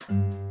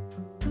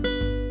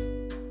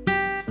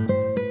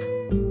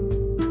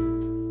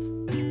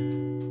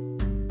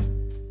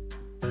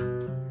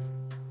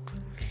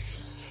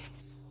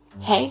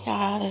Hey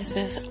y'all, this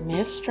is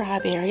Miss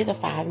Strawberry, the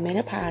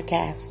 5-Minute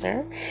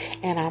Podcaster,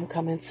 and I'm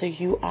coming to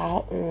you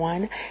all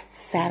on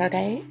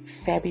Saturday,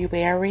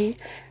 February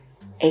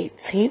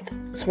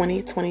 18th,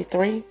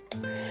 2023.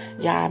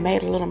 Y'all, I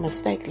made a little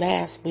mistake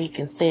last week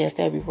and said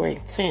February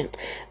 10th.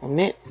 I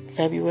meant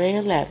February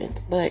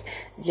 11th, but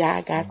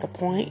y'all got the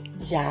point.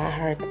 Y'all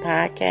heard the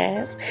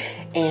podcast,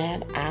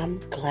 and I'm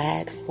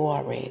glad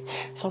for it.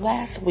 So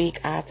last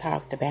week I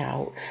talked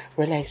about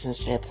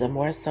relationships, and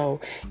more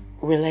so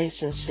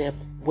relationship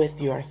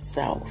with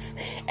yourself,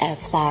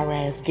 as far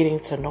as getting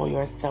to know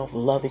yourself,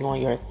 loving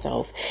on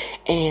yourself,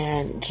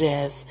 and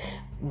just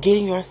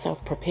getting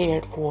yourself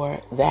prepared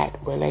for that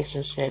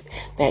relationship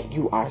that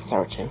you are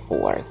searching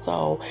for.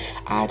 So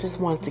I just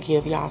want to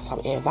give y'all some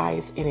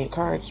advice and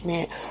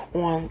encouragement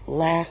on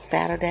last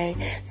Saturday,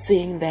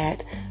 seeing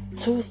that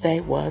Tuesday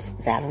was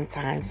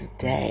Valentine's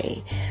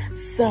Day.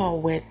 So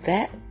with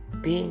that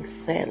being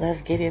said,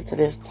 let's get into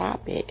this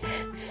topic: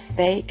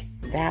 fake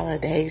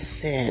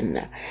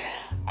validation.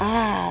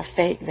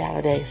 Fake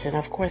validation.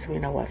 Of course, we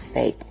know what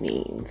fake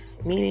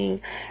means,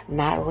 meaning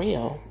not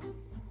real.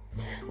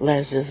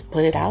 Let's just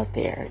put it out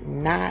there,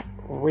 not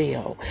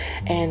real.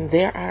 And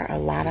there are a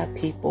lot of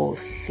people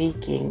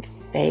seeking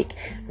fake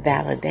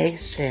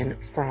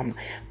validation from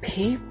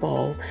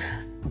people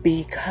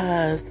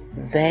because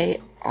they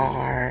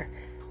are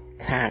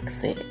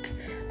toxic.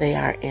 They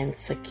are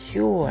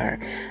insecure.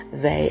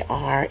 They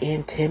are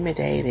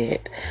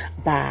intimidated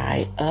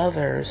by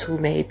others who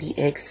may be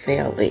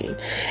excelling.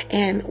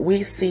 And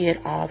we see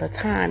it all the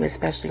time,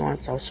 especially on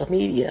social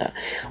media,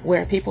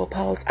 where people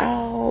post,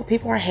 oh,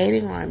 people are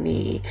hating on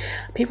me.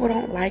 People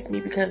don't like me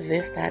because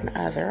this, that, and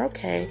other.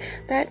 Okay,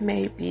 that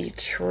may be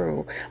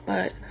true,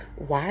 but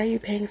why are you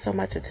paying so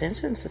much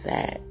attention to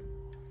that?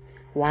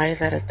 Why is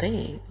that a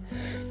thing?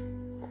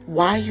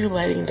 Why are you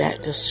letting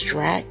that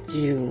distract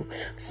you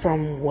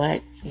from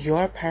what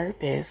your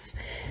purpose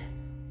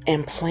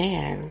and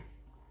plan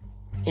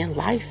in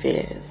life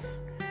is?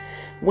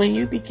 When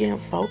you begin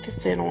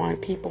focusing on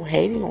people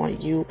hating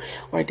on you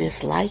or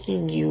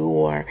disliking you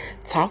or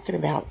talking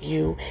about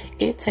you,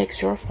 it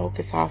takes your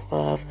focus off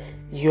of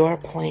your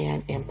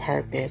plan and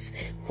purpose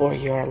for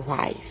your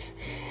life.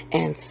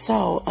 And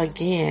so,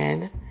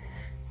 again,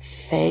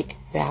 fake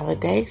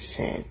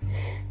validation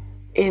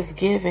is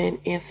giving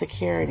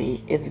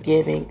insecurity, is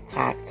giving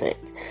toxic.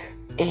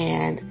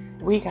 And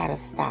we gotta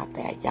stop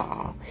that,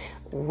 y'all.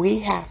 We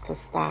have to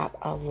stop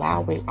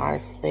allowing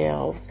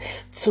ourselves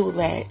to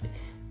let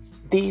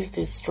these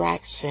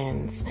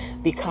distractions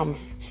become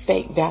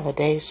fake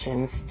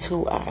validations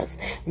to us,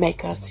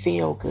 make us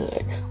feel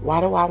good. Why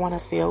do I want to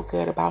feel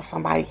good about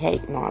somebody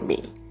hating on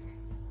me?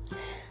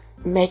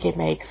 Make it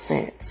make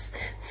sense.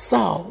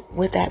 So,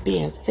 with that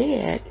being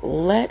said,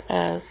 let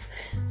us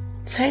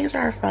change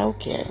our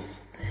focus.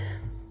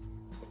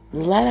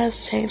 Let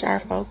us change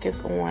our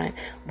focus on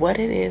what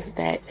it is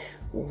that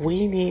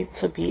we need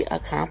to be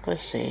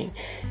accomplishing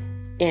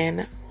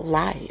in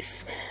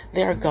life.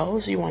 There are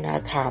goals you want to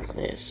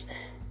accomplish.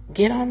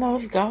 Get on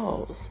those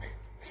goals.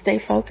 Stay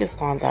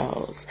focused on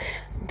those.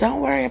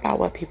 Don't worry about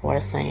what people are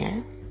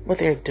saying, what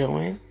they're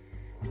doing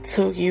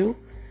to you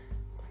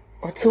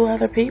or to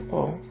other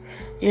people.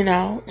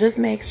 Just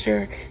make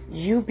sure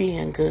you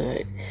being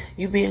good.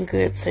 You being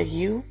good to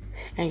you,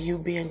 and you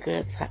being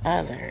good to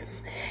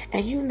others.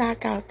 And you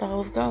knock out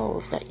those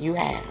goals that you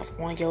have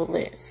on your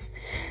list.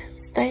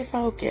 Stay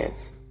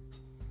focused.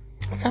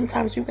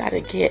 Sometimes you got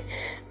to get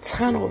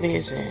tunnel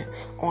vision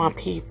on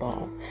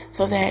people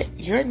so that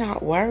you're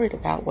not worried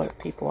about what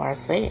people are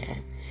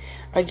saying.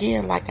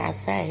 Again, like I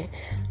say,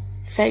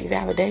 fake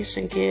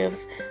validation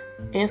gives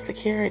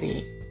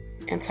insecurity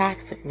and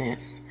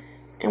toxicness.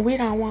 And we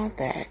don't want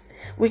that.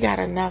 We got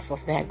enough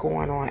of that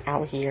going on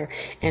out here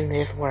in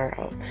this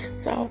world.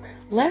 So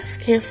let's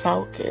get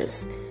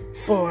focused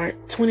for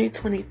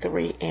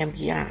 2023 and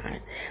beyond.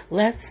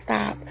 Let's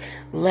stop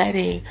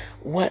letting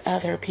what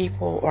other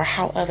people or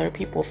how other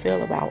people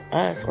feel about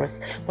us or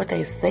what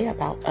they say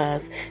about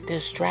us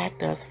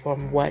distract us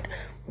from what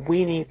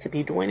we need to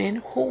be doing and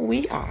who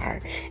we are.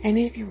 And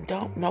if you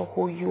don't know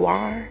who you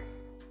are,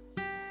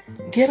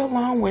 get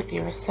alone with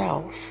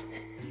yourself.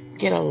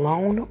 Get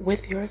alone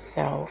with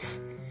yourself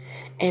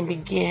and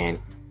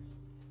begin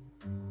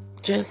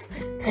just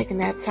taking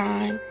that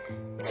time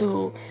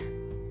to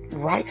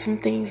write some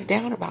things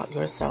down about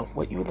yourself,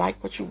 what you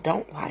like, what you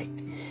don't like.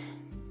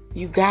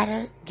 You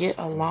gotta get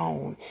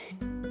alone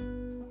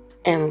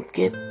and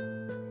get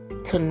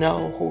to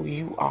know who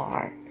you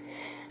are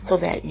so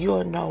that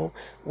you'll know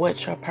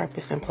what your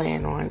purpose and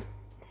plan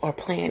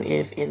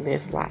is in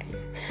this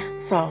life.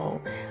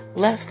 So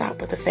let's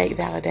stop with the fake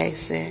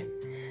validation.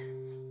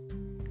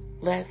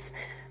 Let's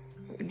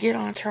get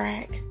on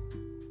track.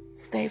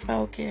 Stay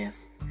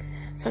focused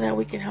so that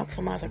we can help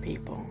some other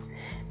people.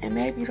 And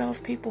maybe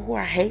those people who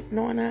are hating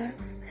on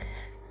us,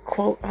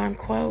 quote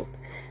unquote,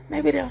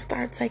 maybe they'll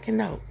start taking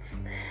notes.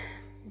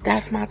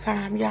 That's my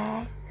time,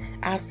 y'all.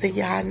 I'll see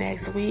y'all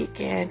next week,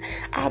 and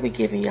I'll be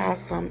giving y'all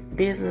some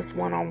business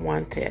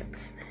one-on-one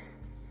tips.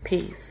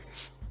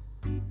 Peace.